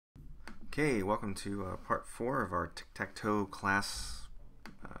Okay, welcome to part 4 of our Tic-Tac-Toe class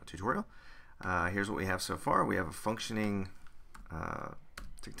tutorial. Here's what we have so far. We have a functioning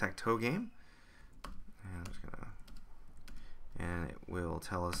Tic-Tac-Toe game, and it will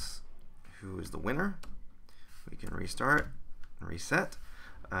tell us who is the winner. We can restart and reset.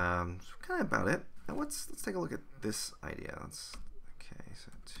 So kind of about it. Now let's take a look at this idea. Okay,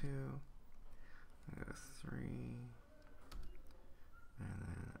 so 2, go 3. And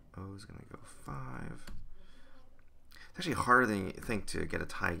then O is going to go 5. It's actually harder than you think to get a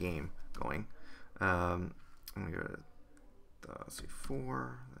tie game going. I'm going to go to, let's see,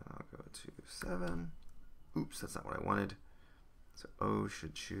 4. Then I'll go to 7. Oops, that's not what I wanted. So O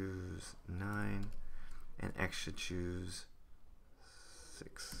should choose 9, and X should choose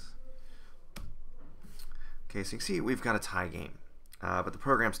 6. Okay, so you can see we've got a tie game, but the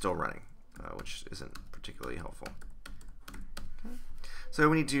program's still running, which isn't particularly helpful. So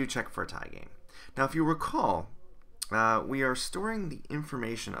we need to check for a tie game. Now, if you recall, we are storing the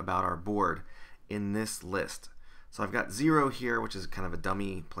information about our board in this list. So I've got 0 here, which is kind of a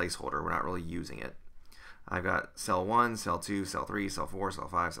dummy placeholder. We're not really using it. I've got cell 1, cell 2, cell 3, cell 4, cell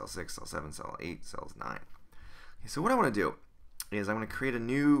 5, cell 6, cell 7, cell 8, cell 9. Okay, so what I want to do is I'm going to create a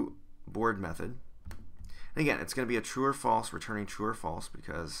new board method. And again, it's going to be a true or false, returning true or false,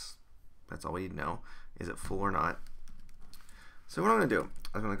 because that's all we need to know. Is it full or not? So what I'm going to do,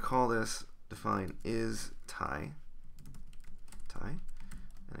 I'm going to call this define is tie. And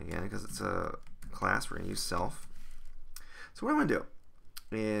again, because it's a class, we're going to use self. So what I'm going to do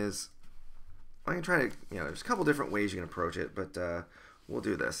is I'm going to try to, there's a couple different ways you can approach it, but we'll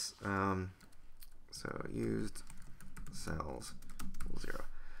do this. So used cells 0.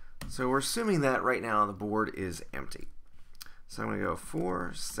 So we're assuming that right now the board is empty. So I'm going to go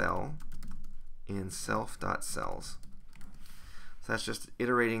for cell in self.cells. So that's just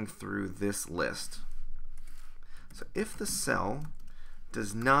iterating through this list. So if the cell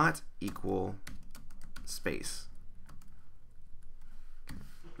does not equal space,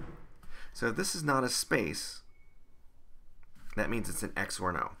 so if this is not a space, that means it's an X or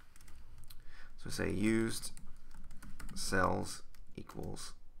an O. So say used cells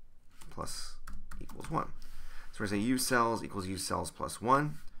equals plus equals 1. So we say used cells equals used cells plus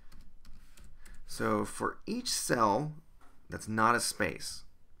 1. So for each cell that's not a space,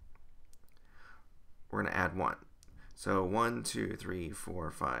 we're going to add 1. So 1, 2, 3,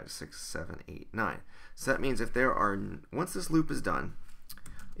 4, 5, 6, 7, 8, 9. So that means if there are, once this loop is done,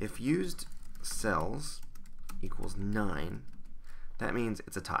 if used cells equals 9, that means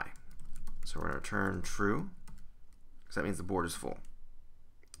it's a tie. So we're going to return true, because that means the board is full.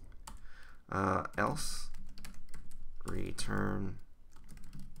 Else return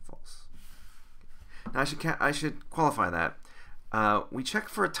false. Now I should qualify that. We check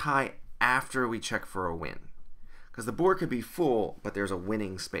for a tie after we check for a win, because the board could be full, but there's a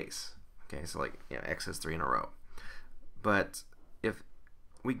winning space. Okay, so like X has 3 in a row. But if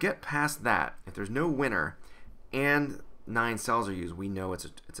we get past that, if there's no winner and 9 cells are used, we know it's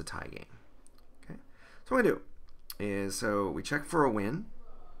a tie game. Okay, so what we do is so we check for a win,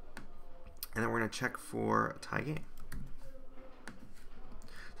 and then we're going to check for a tie game.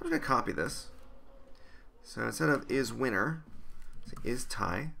 So I'm going to copy this. So instead of is winner, say is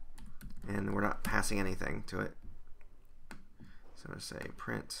tie, and we're not passing anything to it. So I'm going to say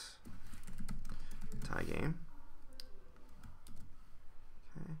print tie game.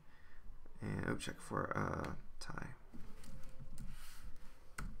 Okay. And check for tie.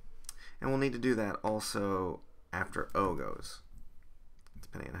 And we'll need to do that also after O goes,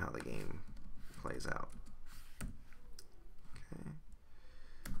 depending on how the game plays out. Okay.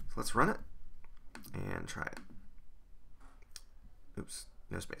 So let's run it and try it. Oops,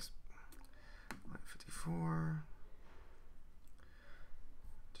 no space. 54.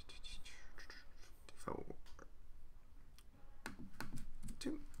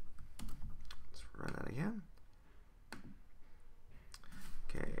 2. Let's run that again.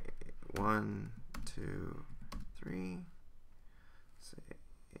 Okay, 1, 2, 3. Say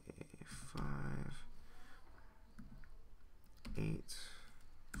 5, 8,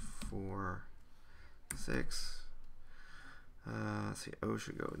 4, 6. Let's see, O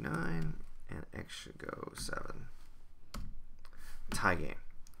should go 9, and X should go 7. Tie game.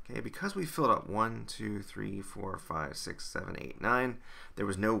 Okay, because we filled up 1, 2, 3, 4, 5, 6, 7, 8, 9, there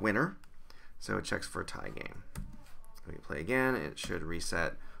was no winner, so it checks for a tie game. When we play again, it should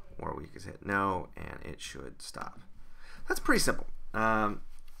reset, or we could hit no, and it should stop. That's pretty simple.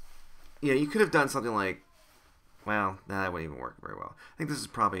 You could have done something like, well, that wouldn't even work very well. I think this is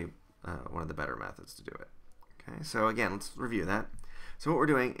probably one of the better methods to do it. Okay, so again, let's review that. So what we're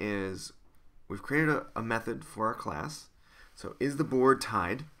doing is we've created a method for our class. So is the board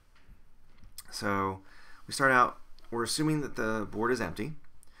tied? So we start out, we're assuming that the board is empty.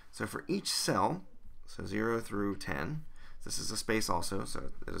 So for each cell, so 0 through 10, this is a space also,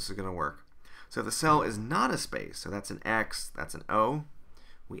 so this is going to work. So if the cell is not a space, so that's an X, that's an O,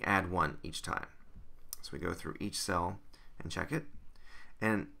 we add 1 each time. So we go through each cell and check it.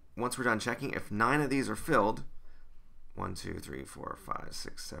 And once we're done checking, if 9 of these are filled, 1, 2, 3, 4, 5,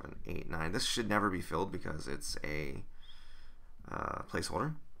 6, 7, 8, 9, this should never be filled because it's a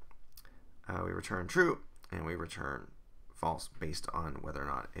placeholder. We return true, and we return false based on whether or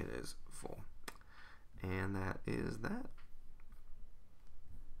not it is full. And that is that.